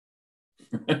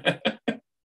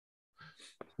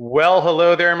Well,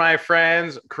 hello there, my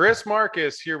friends. Chris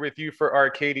Marcus here with you for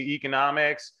Arcadia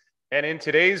Economics. And in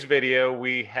today's video,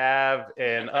 we have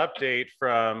an update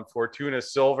from Fortuna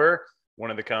Silver, one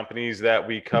of the companies that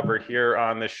we cover here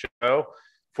on the show.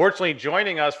 Fortunately,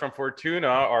 joining us from Fortuna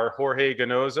are Jorge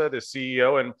Ganoza, the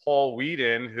CEO, and Paul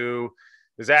Weedon, who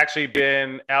has actually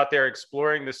been out there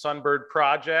exploring the Sunbird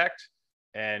project.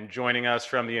 And joining us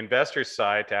from the investor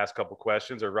side to ask a couple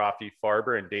questions are Rafi,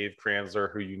 Farber, and Dave Kranzler,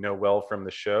 who you know well from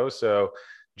the show. So,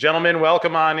 gentlemen,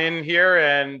 welcome on in here,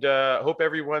 and hope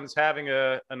everyone's having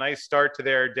a nice start to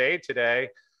their day today.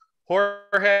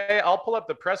 Jorge, I'll pull up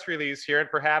the press release here, and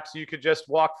perhaps you could just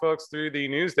walk folks through the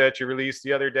news that you released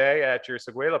the other day at your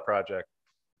Séguéla project.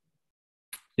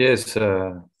 Yes,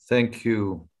 thank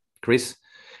you, Chris.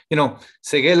 You know,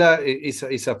 Séguéla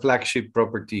is a flagship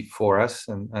property for us,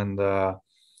 and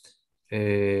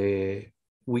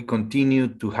we continue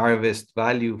to harvest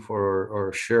value for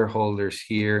our shareholders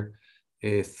here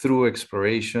through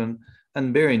exploration.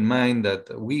 And bear in mind that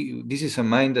this is a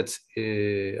mine that's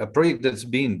a project that's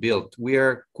being built. We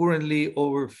are currently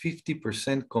over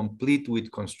 50% complete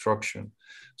with construction.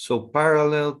 So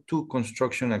parallel to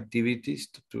construction activities,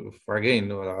 for again,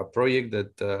 a project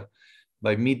that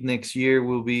by mid next year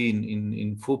will be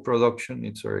in full production.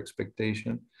 It's our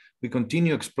expectation. We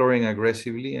continue exploring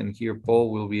aggressively, and here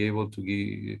Paul will be able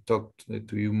to talk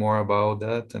to you more about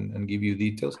that and give you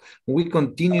details. We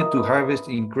continue to harvest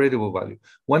incredible value.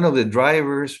 One of the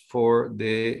drivers for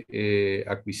the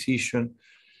acquisition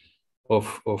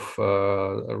of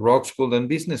Roxgold and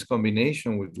business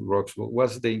combination with Roxgold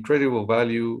was the incredible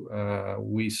value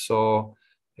we saw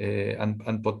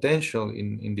and potential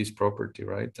in this property,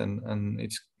 right? And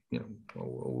it's, you know,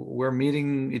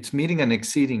 it's meeting and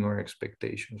exceeding our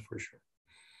expectations for sure.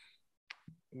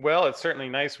 Well, it's certainly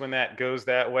nice when that goes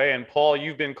that way. And Paul,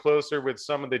 you've been closer with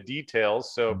some of the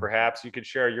details, so perhaps you could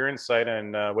share your insight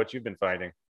on what you've been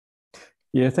finding.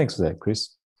 Yeah, thanks for that,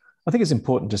 Chris. I think it's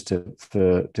important just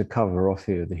to cover off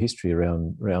here the history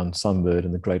around Sunbird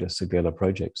and the greater Séguéla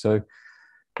project. So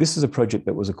this is a project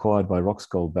that was acquired by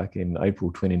Roxgold back in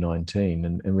April 2019,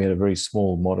 and we had a very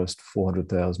small, modest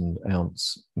 400,000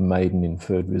 ounce maiden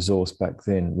inferred resource back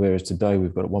then, whereas today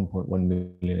we've got 1.1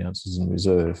 million ounces in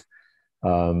reserve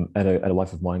at a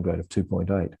life of mine grade of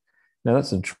 2.8. Now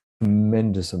that's a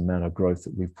tremendous amount of growth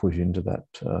that we've put into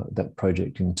that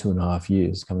project in 2.5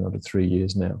 years, coming on to 3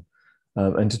 years now.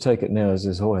 And to take it now,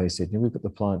 as Jorge said, you know, we've got the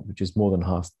plant which is more than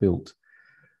half built.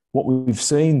 What we've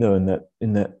seen though in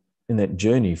that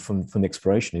journey from the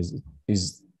exploration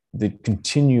is the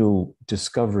continual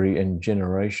discovery and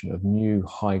generation of new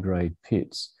high-grade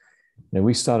pits. Now,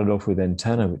 we started off with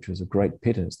Antana, which was a great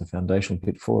pit, and it's the foundational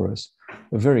pit for us.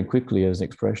 But very quickly, as an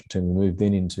exploration team, we moved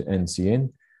then into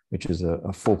Ancien, which is a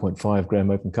 4.5 gram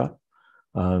open cut.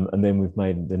 And then we've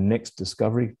made the next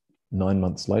discovery 9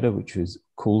 months later, which is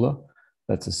Cooler.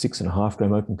 That's a 6.5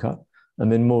 gram open cut. And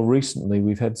then more recently,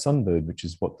 we've had Sunbird, which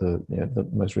is what the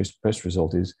most recent press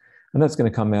result is. And that's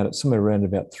going to come out at somewhere around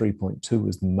about 3.2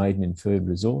 as the maiden inferred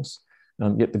resource.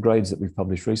 Yet the grades that we've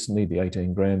published recently, the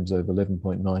 18 grams over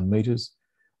 11.9 meters,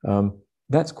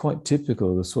 that's quite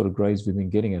typical of the sort of grades we've been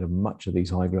getting out of much of these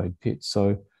high-grade pits.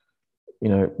 So, you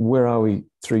know, where are we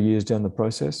 3 years down the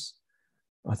process?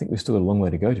 I think we've still got a long way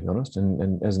to go, to be honest.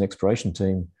 And as an exploration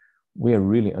team, we are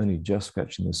really only just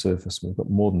scratching the surface. We've got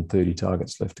more than 30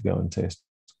 targets left to go and test.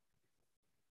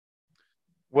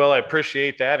 Well, I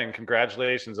appreciate that, and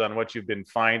congratulations on what you've been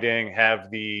finding. Have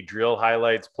the drill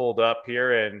highlights pulled up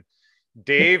here. And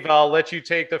Dave, I'll let you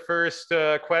take the first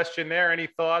question there. Any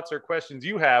thoughts or questions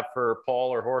you have for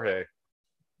Paul or Jorge?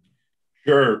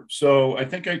 Sure. So I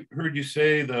think I heard you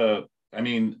say the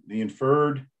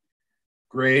inferred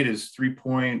grade is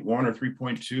 3.1 or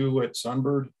 3.2 at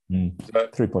Sunbird. Is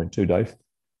that 3.2, Dave?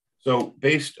 So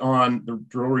based on the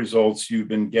drill results you've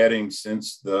been getting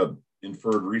since the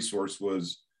inferred resource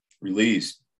was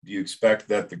released, do you expect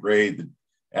that the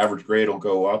average grade will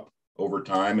go up over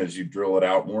time as you drill it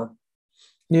out more?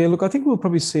 Yeah, look, I think we'll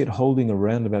probably see it holding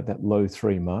around about that low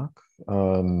 3 mark.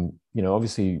 You know,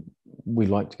 obviously we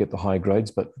like to get the high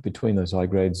grades, but between those high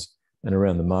grades and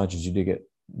around the margins, you do get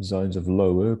zones of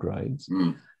lower grades.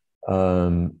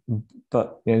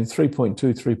 But you know, 3.2,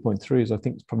 3.3 is, I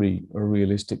think, is probably a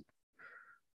realistic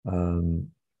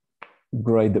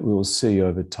grade that we will see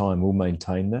over time. We'll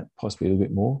maintain that, possibly a little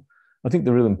bit more. I think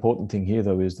the real important thing here,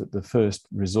 though, is that the first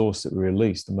resource that we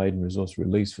released, the maiden resource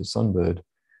release for Sunbird,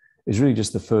 is really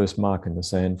just the first mark in the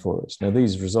sand for us. Now,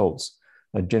 these results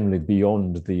are generally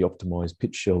beyond the optimized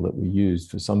pit shell that we used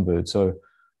for Sunbird. So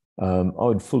I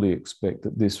would fully expect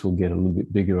that this will get a little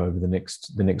bit bigger over the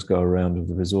next go around of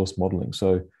the resource modeling.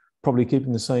 So probably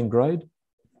keeping the same grade,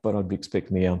 but I'd be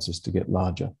expecting the ounces to get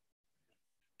larger.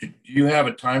 Do you have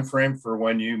a time frame for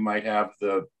when you might have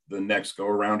the next go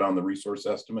around on the resource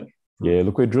estimate? Yeah,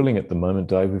 look, we're drilling at the moment,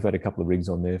 Dave. We've had a couple of rigs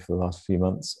on there for the last few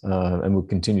months, and we'll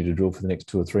continue to drill for the next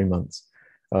 2 or 3 months.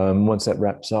 Once that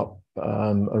wraps up,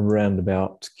 around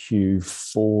about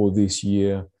Q4 this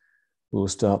year, we'll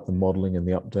start the modeling and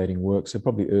the updating work. So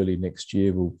probably early next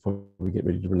year, we'll probably get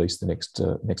ready to release the next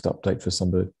update for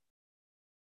Sunbird.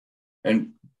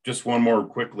 And just one more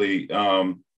quickly.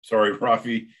 Sorry,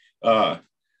 Rafi.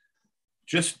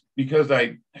 Just because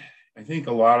I think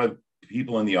a lot of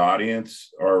people in the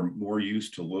audience are more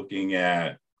used to looking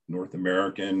at North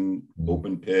American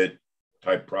open pit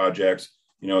type projects,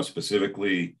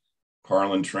 specifically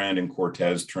Carlin Trend and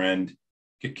Cortez Trend.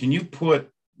 Can you put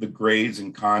the grades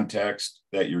in context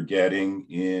that you're getting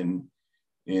in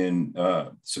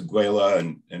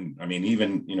Séguéla and I mean,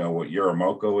 even, what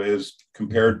Yaramoko is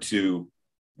compared to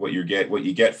what you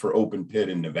get for open pit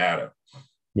in Nevada?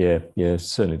 Yeah,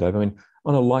 certainly, Dave. I mean,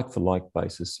 on a like-for-like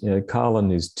basis,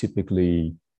 Carlin is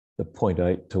typically the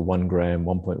 0.8 to 1 gram,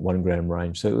 1.1 gram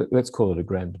range. So let's call it a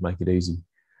gram to make it easy.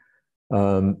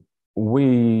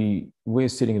 We're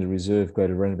sitting at a reserve grade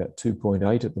around about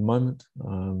 2.8 at the moment.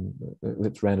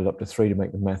 Let's round it up to 3 to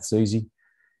make the maths easy.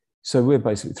 So we're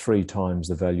basically 3 times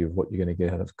the value of what you're going to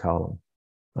get out of Carlin.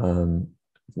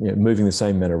 Moving the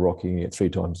same amount of rock, you get 3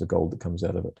 times the gold that comes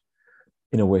out of it.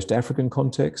 In a West African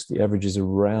context, the average is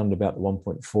around about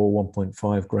 1.4,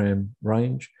 1.5 gram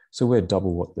range. So we're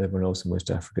double what everyone else in West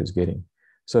Africa is getting.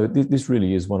 So this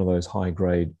really is one of those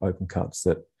high-grade open cuts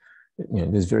that,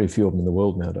 there's very few of them in the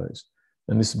world nowadays.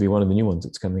 And this will be one of the new ones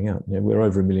that's coming out. We're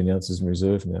over 1 million ounces in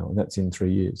reserve now, and that's in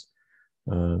 3 years.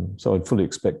 So I'd fully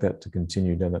expect that to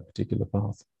continue down that particular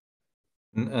path.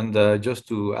 And just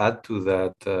to add to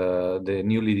that, the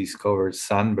newly discovered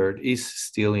Sunbird is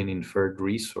still in inferred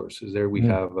resources. There we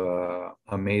have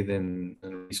a maiden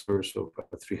resource of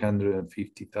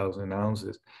 350,000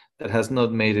 ounces that has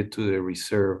not made it to the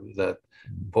reserve that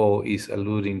Paul is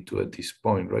alluding to at this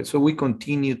point, right? So we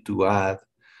continue to add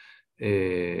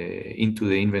into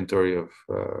the inventory of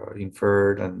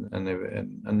inferred and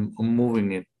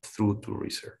moving it through to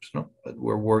reserves, no? But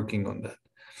we're working on that.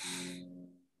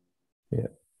 Yeah.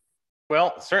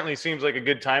 Well, certainly seems like a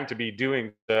good time to be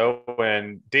doing so.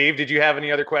 And Dave, did you have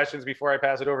any other questions before I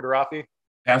pass it over to Rafi?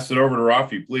 Pass it over to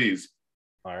Rafi, please.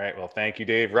 All right. Well, thank you,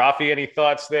 Dave. Rafi, any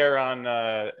thoughts there on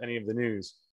any of the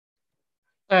news?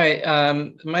 All right.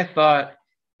 My thought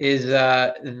is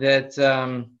that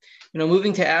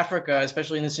moving to Africa,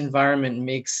 especially in this environment,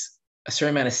 makes a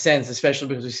certain amount of sense, especially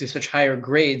because we see such higher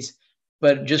grades.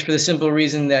 But just for the simple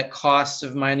reason that costs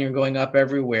of mining are going up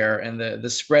everywhere, and the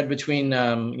spread between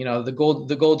the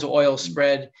gold to oil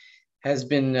spread has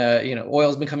been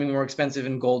oil's becoming more expensive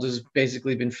and gold has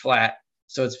basically been flat.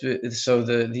 So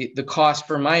the cost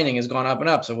for mining has gone up and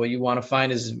up. So what you want to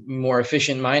find is more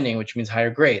efficient mining, which means higher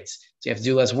grades. So you have to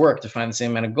do less work to find the same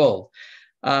amount of gold.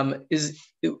 Is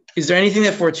there anything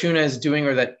that Fortuna is doing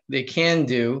or that they can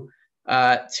do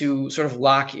to sort of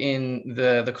lock in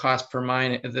the cost per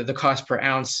mine, the cost per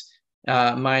ounce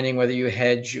mining, whether you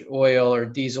hedge oil or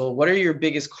diesel? What are your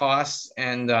biggest costs,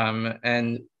 and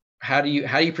how do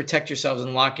you protect yourselves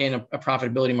and lock in a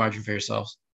profitability margin for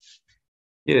yourselves?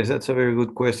 Yes, that's a very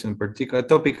good question, a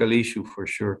topical issue for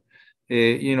sure.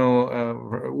 We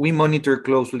monitor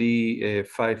closely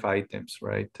 5 items,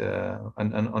 right?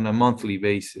 On a monthly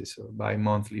basis or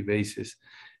bi-monthly basis.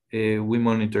 We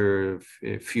monitor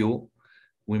fuel,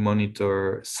 we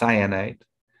monitor cyanide,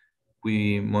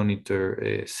 we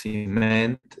monitor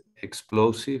cement,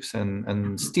 explosives,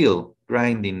 and steel,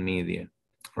 grinding media,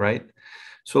 right?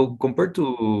 So compared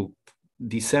to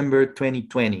December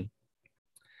 2020,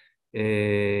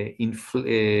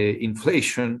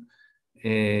 inflation,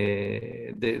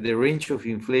 the range of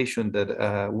inflation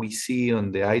that we see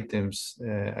on the items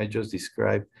I just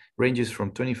described ranges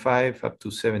from 25 up to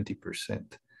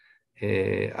 70%.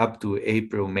 Up to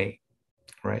April, May,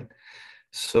 right?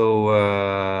 So,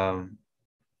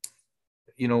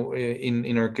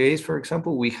 in our case, for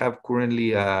example, we have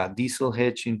currently a diesel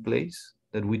hedge in place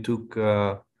that we took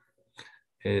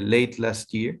late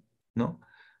last year,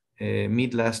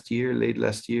 late last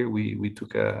year, we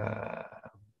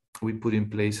put in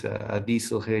place a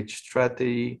diesel hedge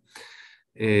strategy,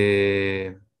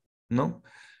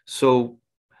 So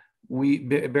we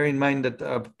bear in mind that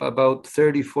about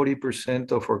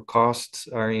 30-40% of our costs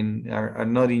are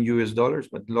not in US dollars,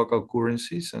 but local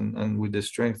currencies. And with the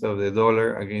strength of the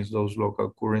dollar against those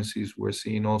local currencies, we're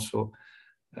seeing also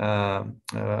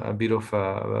a bit of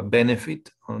a benefit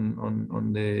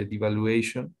on the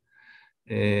devaluation.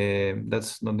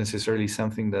 That's not necessarily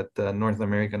something that North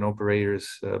American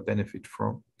operators benefit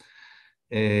from.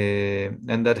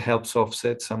 And that helps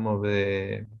offset some of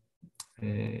the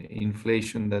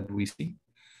inflation that we see.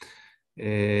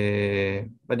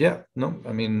 But yeah, no,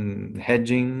 I mean,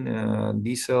 hedging,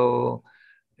 diesel,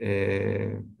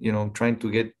 trying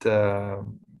to get,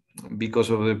 because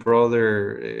of the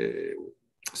broader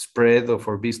spread of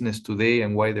our business today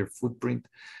and wider footprint,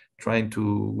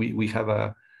 we have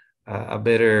a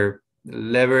better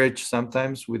leverage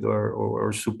sometimes with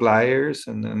our suppliers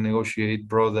and negotiate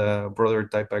broader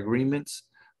type agreements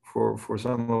for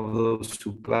some of those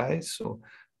supplies. So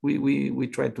we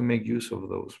try to make use of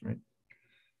those, right?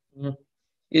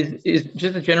 Is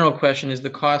just a general question, is the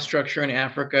cost structure in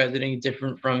Africa, is it any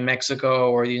different from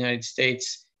Mexico or the United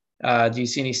States? Do you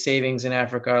see any savings in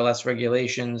Africa or less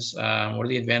regulations? What are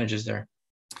the advantages there?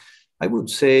 I would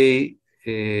say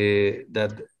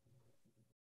that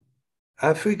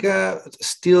Africa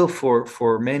still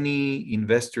for many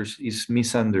investors is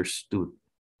misunderstood,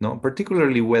 no?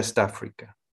 Particularly West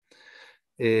Africa.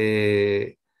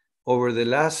 Over the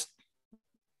last,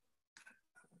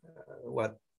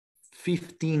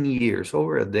 15 years,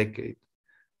 over a decade,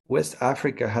 West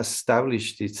Africa has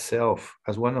established itself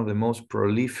as one of the most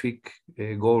prolific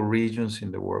gold regions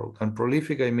in the world. And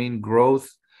prolific, I mean growth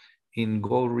in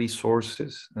gold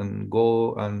resources and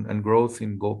growth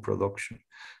in gold production.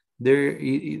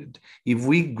 If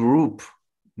we group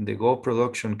the gold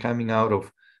production coming out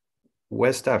of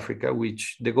West Africa,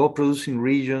 which the gold producing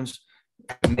regions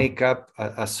make up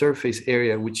a surface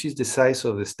area which is the size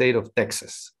of the state of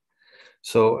Texas.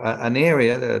 So an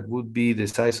area that would be the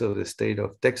size of the state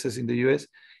of Texas in the US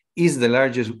is the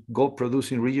largest gold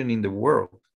producing region in the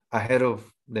world, ahead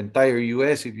of the entire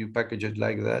US if you package it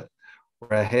like that, or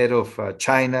ahead of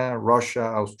China, Russia,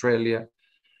 Australia,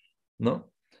 no?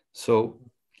 So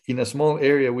in a small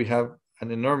area, we have an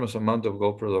enormous amount of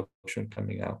gold production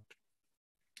coming out.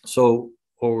 So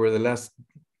over the last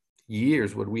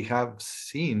years, what we have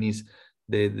seen is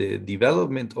the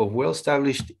development of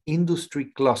well-established industry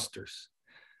clusters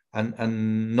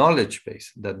and knowledge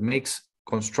base that makes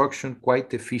construction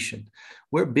quite efficient.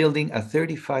 We're building a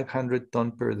 3,500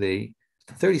 ton per day,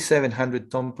 3,700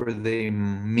 ton per day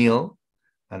mill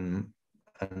and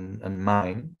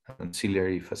mine,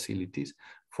 ancillary facilities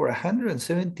for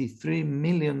 $173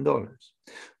 million.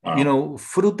 Wow.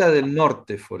 Fruta del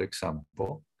Norte, for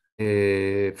example,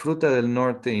 Fruta del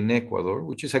Norte in Ecuador,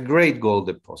 which is a great gold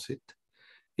deposit.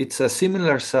 It's a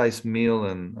similar size mill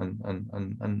and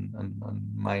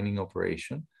mining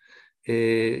operation.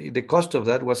 The cost of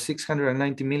that was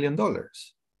 $690 million.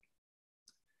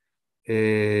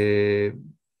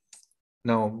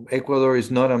 Now, Ecuador is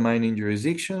not a mining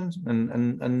jurisdiction,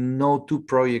 and no two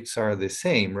projects are the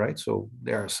same, right? So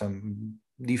there are some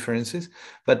differences,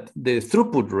 but the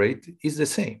throughput rate is the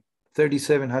same,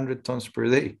 3,700 tons per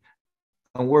day.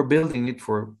 And we're building it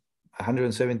for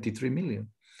 $173 million.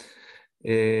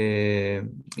 Yamana,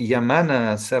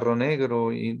 Cerro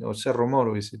Negro, or Cerro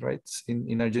Moro, is it right?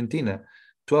 In Argentina,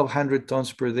 1,200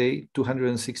 tons per day,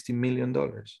 $260 million.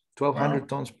 1,200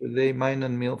 tons per day mine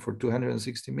and mill for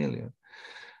 $260 million.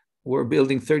 We're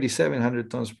building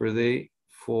 3,700 tons per day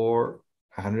for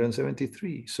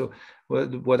 173. So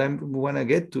what I want to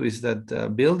get to is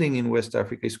that building in West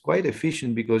Africa is quite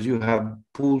efficient because you have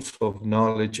pools of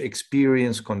knowledge,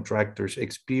 experienced contractors,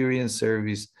 experienced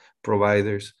service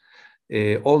providers.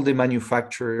 All the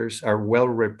manufacturers are well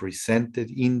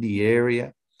represented in the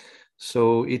area.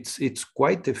 So it's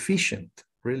quite efficient,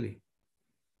 really.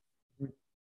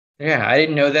 Yeah, I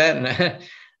didn't know that,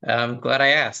 and I'm glad I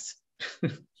asked.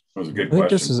 That was a good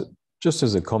question. Just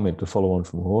as a comment to follow on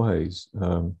from Jorge's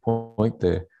point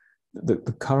there,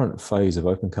 the current phase of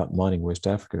open cut mining in West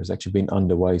Africa has actually been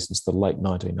underway since the late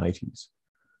 1980s.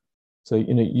 So,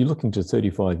 you're looking to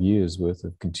 35 years worth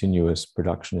of continuous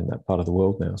production in that part of the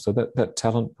world now. So that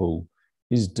talent pool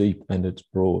is deep and it's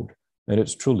broad and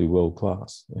it's truly world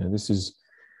class.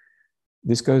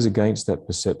 This goes against that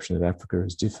perception that Africa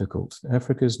is difficult.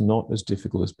 Africa is not as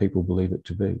difficult as people believe it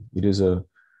to be. It is a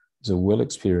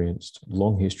well-experienced,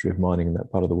 long history of mining in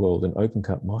that part of the world, and open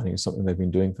cut mining is something they've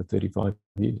been doing for 35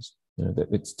 years.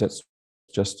 It's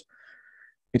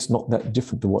not that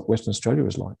different to what Western Australia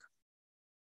is like.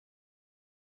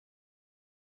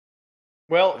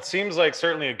 Well, it seems like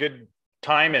certainly a good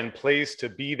time and place to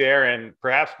be there. And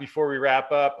perhaps before we wrap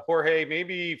up, Jorge,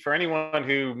 maybe for anyone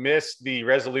who missed the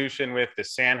resolution with the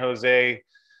San Jose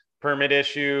permit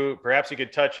issue, perhaps you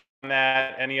could touch on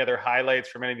that. Any other highlights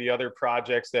from any of the other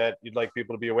projects that you'd like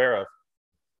people to be aware of?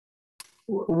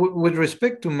 With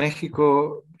respect to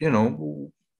Mexico,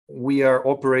 we are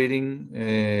operating,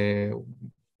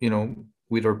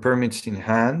 with our permits in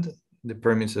hand, the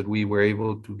permits that we were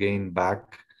able to gain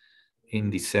back in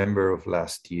December of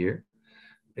last year.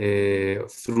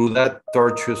 Through that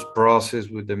tortuous process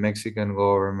with the Mexican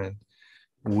government,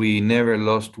 we never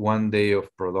lost one day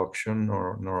of production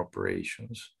nor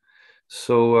operations.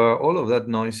 So all of that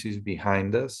noise is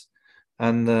behind us,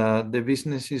 and the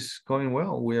business is going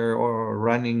well. We are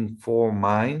running 4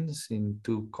 mines in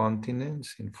 2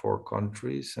 continents, in 4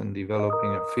 countries, and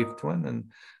developing a 5th one. And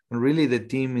really, the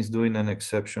team is doing an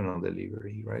exceptional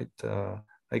delivery, right?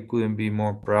 I couldn't be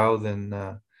more proud than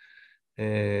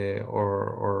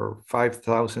or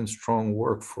 5,000 strong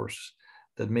workforce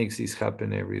that makes this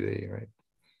happen every day, right?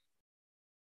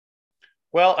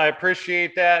 Well, I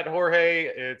appreciate that, Jorge.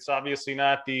 It's obviously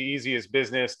not the easiest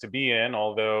business to be in,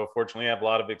 although fortunately I have a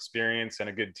lot of experience and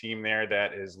a good team there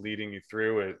that is leading you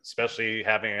through, especially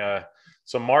having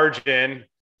some margin,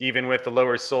 even with the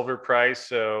lower silver price.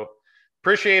 So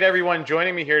appreciate everyone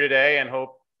joining me here today, and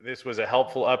hope this was a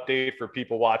helpful update for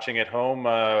people watching at home.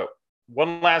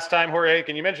 One last time, Jorge,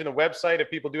 can you mention the website if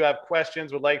people do have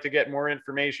questions, would like to get more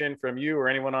information from you or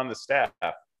anyone on the staff?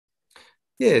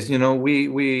 Yes, you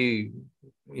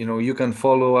can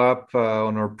follow up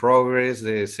on our progress,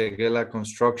 the Séguéla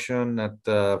construction at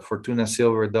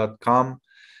fortunasilver.com.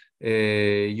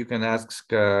 You can ask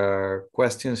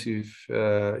questions if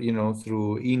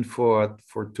through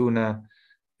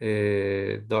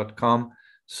info@fortuna.com.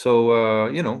 So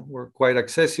we're quite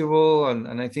accessible,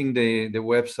 and I think the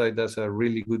website does a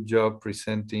really good job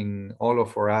presenting all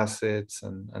of our assets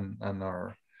and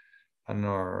our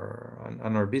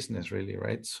business, really,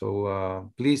 right?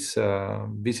 So please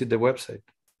visit the website.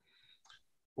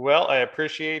 Well, I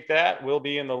appreciate that. We'll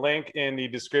be in the link in the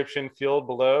description field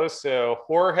below. So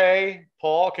Jorge,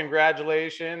 Paul,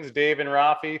 congratulations. Dave and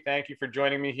Rafi, thank you for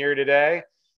joining me here today.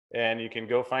 And you can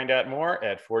go find out more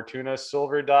at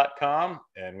fortunasilver.com,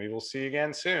 and we will see you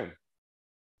again soon.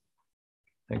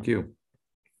 Thank you.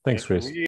 Thanks, Chris.